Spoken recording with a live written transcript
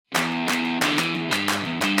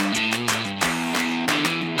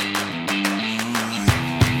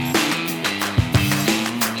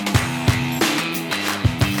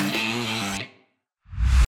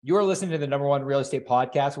You are listening to the #1 real estate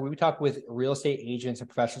podcast, where we talk with real estate agents and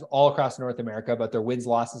professionals all across North America about their wins,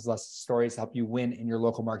 losses, stories to help you win in your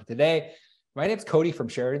local market today. My name is Cody from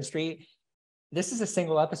Sheridan Street. This is a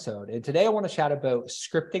single episode. And today I want to chat about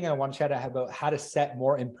scripting, and I want to chat about how to set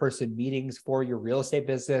more in-person meetings for your real estate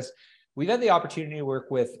business. We've had the opportunity to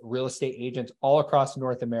work with real estate agents all across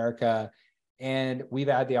North America. And we've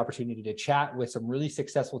had the opportunity to chat with some really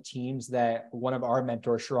successful teams that one of our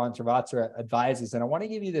mentors, Sharon Srivatsa, advises. And I want to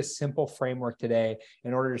give you this simple framework today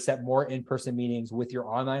in order to set more in-person meetings with your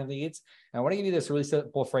online leads. And I want to give you this really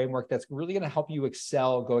simple framework that's really going to help you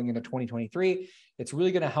excel going into 2023. It's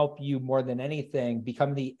really going to help you more than anything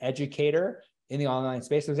become the educator in the online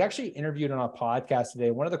space. I was actually interviewed on a podcast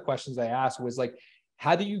today. One of the questions I asked was like,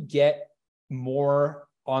 how do you get more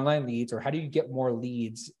online leads, or how do you get more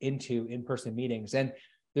leads into in-person meetings? And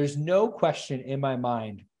there's no question in my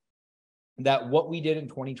mind that what we did in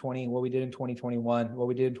 2020, what we did in 2021, what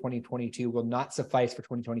we did in 2022 will not suffice for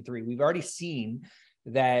 2023. We've already seen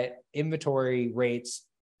that inventory rates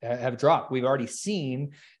have dropped. We've already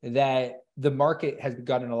seen that the market has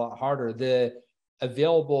gotten a lot harder. The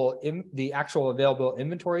actual available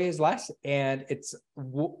inventory is less, and it's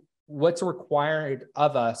what's required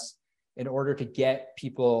of us in order to get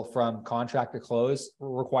people from contract to close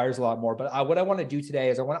requires a lot more. But what I want to do today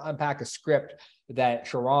is I want to unpack a script that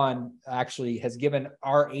Sharon actually has given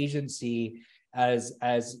our agency as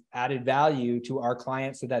added value to our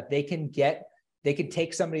clients, so that they can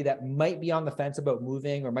take somebody that might be on the fence about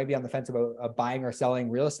moving, or might be on the fence about buying or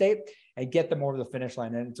selling real estate, and get them over the finish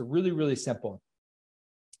line. And it's really, really simple.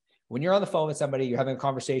 When you're on the phone with somebody, you're having a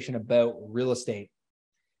conversation about real estate,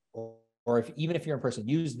 or even if you're in person,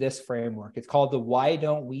 use this framework. It's called the why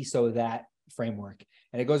don't we so that framework.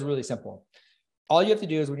 And it goes really simple. All you have to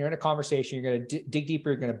do is, when you're in a conversation, you're going to dig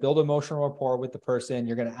deeper. You're going to build emotional rapport with the person.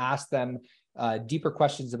 You're going to ask them deeper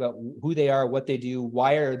questions about who they are, what they do,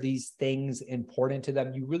 why are these things important to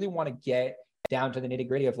them. You really want to get down to the nitty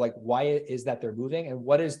gritty of like, why is that they're moving, and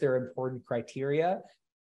what is their important criteria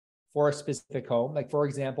for a specific home. Like, for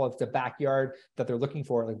example, if it's a backyard that they're looking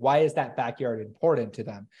for, like, why is that backyard important to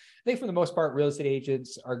them? I think for the most part, real estate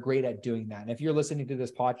agents are great at doing that. And if you're listening to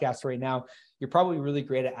this podcast right now, you're probably really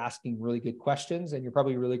great at asking really good questions, and you're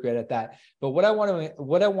probably really great at that. But what I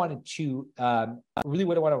want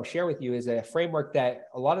to share with you is a framework that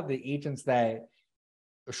a lot of the agents that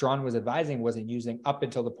Sharon was advising wasn't using up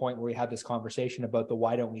until the point where we had this conversation about the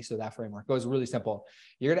why don't we so that framework. It goes really simple.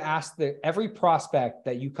 You're going to ask every prospect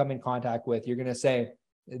that you come in contact with, you're going to say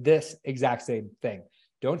this exact same thing.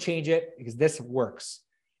 Don't change it, because this works.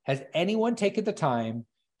 Has anyone taken the time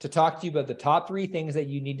to talk to you about the top 3 things that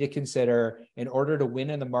you need to consider in order to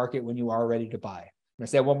win in the market when you are ready to buy? I'm going to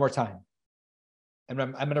say it one more time. And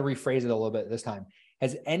I'm going to rephrase it a little bit this time.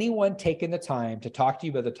 Has anyone taken the time to talk to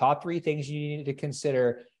you about the top 3 things you need to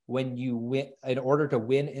consider when you win, in order to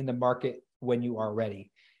win in the market when you are ready?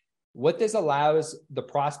 What this allows the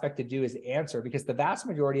prospect to do is answer, because the vast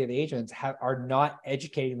majority of agents are not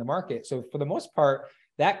educating the market. So for the most part,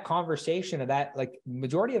 that conversation of that, like,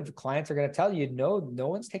 majority of clients are going to tell you, no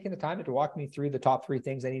one's taking the time to walk me through the top 3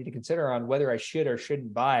 things I need to consider on whether I should or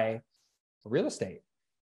shouldn't buy real estate.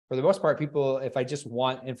 For the most part, people, if I just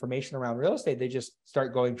want information around real estate, they just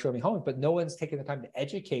start going, show me homes, but no one's taking the time to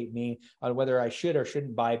educate me on whether I should or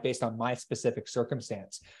shouldn't buy based on my specific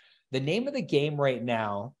circumstance. The name of the game right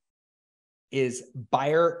now is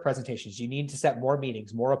buyer presentations. You need to set more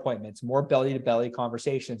meetings, more appointments, more belly-to-belly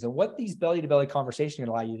conversations. And what these belly-to-belly conversations are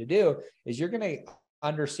going to allow you to do is you're going to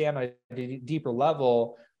understand on a deeper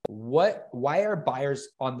level, why are buyers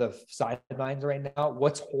on the sidelines right now?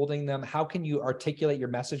 What's holding them? How can you articulate your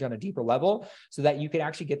message on a deeper level so that you can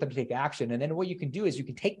actually get them to take action? And then what you can do is you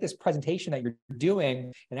can take this presentation that you're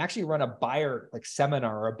doing and actually run a buyer like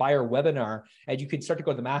seminar or a buyer webinar, and you can start to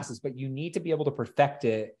go to the masses, but you need to be able to perfect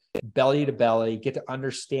it belly to belly, get to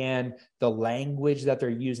understand the language that they're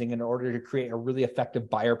using in order to create a really effective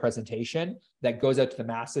buyer presentation that goes out to the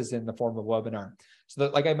masses in the form of a webinar. So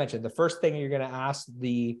like I mentioned, the first thing you're going to ask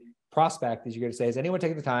the prospect is you're going to say, has anyone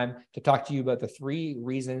taken the time to talk to you about the 3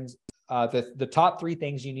 reasons, the top 3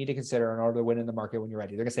 things you need to consider in order to win in the market when you're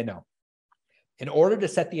ready? They're going to say no. In order to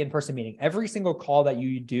set the in-person meeting, every single call that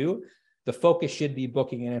you do, the focus should be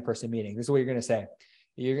booking an in-person meeting. This is what you're going to say.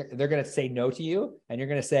 They're going to say no to you, and you're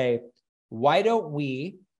going to say, why don't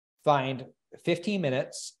we find 15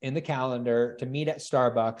 minutes in the calendar to meet at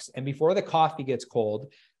Starbucks, and before the coffee gets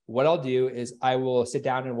cold, what I'll do is I will sit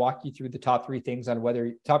down and walk you through the top 3 things on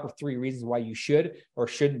top 3 reasons why you should or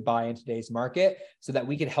shouldn't buy in today's market, so that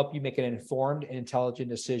we can help you make an informed and intelligent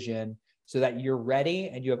decision so that you're ready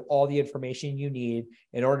and you have all the information you need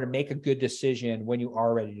in order to make a good decision when you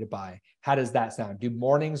are ready to buy. How does that sound? Do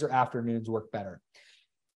mornings or afternoons work better?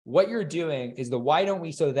 What you're doing is the why don't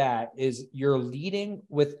we so that is you're leading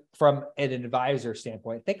with from an advisor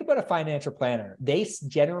standpoint. Think about a financial planner. They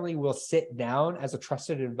generally will sit down as a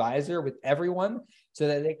trusted advisor with everyone so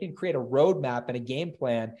that they can create a roadmap and a game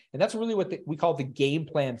plan. And that's really what we call the game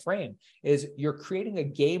plan frame, is you're creating a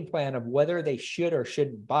game plan of whether they should or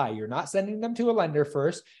shouldn't buy. You're not sending them to a lender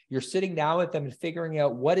first. You're sitting down with them and figuring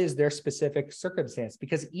out what is their specific circumstance.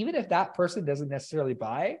 Because even if that person doesn't necessarily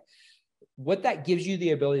buy, what that gives you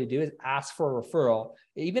the ability to do is ask for a referral.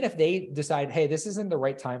 Even if they decide, hey, this isn't the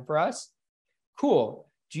right time for us, cool.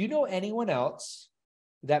 Do you know anyone else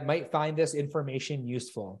that might find this information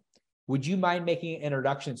useful? Would you mind making an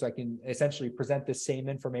introduction so I can essentially present the same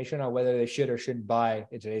information on whether they should or shouldn't buy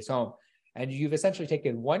in today's home? And you've essentially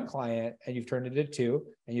taken one client and you've turned it into two,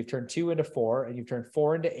 and you've turned two into four, and you've turned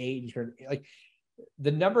four into eight. You turn like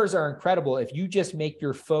the numbers are incredible. If you just make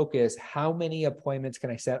your focus, how many appointments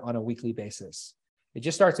can I set on a weekly basis? It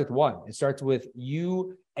just starts with one. It starts with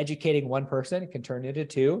you educating one person can turn into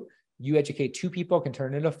two. You educate two people can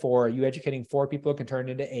turn into four. You educating four people can turn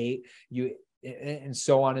into eight. And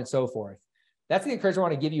so on and so forth. That's the encouragement I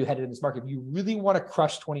want to give you headed in this market. If you really want to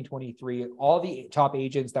crush 2023, all the top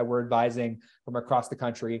agents that we're advising from across the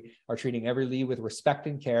country are treating every lead with respect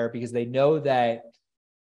and care because they know that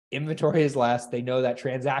inventory is less. They know that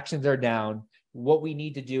transactions are down. What we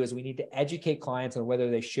need to do is we need to educate clients on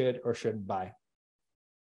whether they should or shouldn't buy.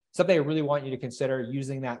 Something I really want you to consider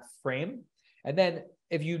using that frame. And then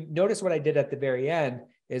if you notice what I did at the very end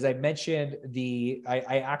is I mentioned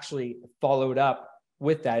I actually followed up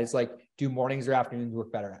with that. It's like, do mornings or afternoons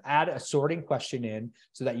work better? Add a sorting question in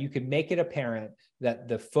so that you can make it apparent that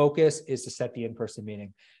the focus is to set the in-person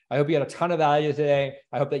meeting. I hope you had a ton of value today.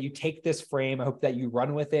 I hope that you take this frame. I hope that you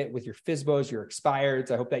run with it with your FSBOs, your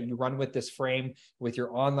expireds. I hope that you run with this frame with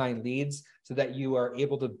your online leads so that you are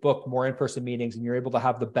able to book more in-person meetings and you're able to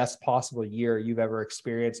have the best possible year you've ever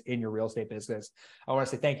experienced in your real estate business. I want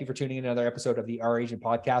to say thank you for tuning in to another episode of the Our Agent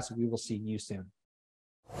Podcast. We will see you soon.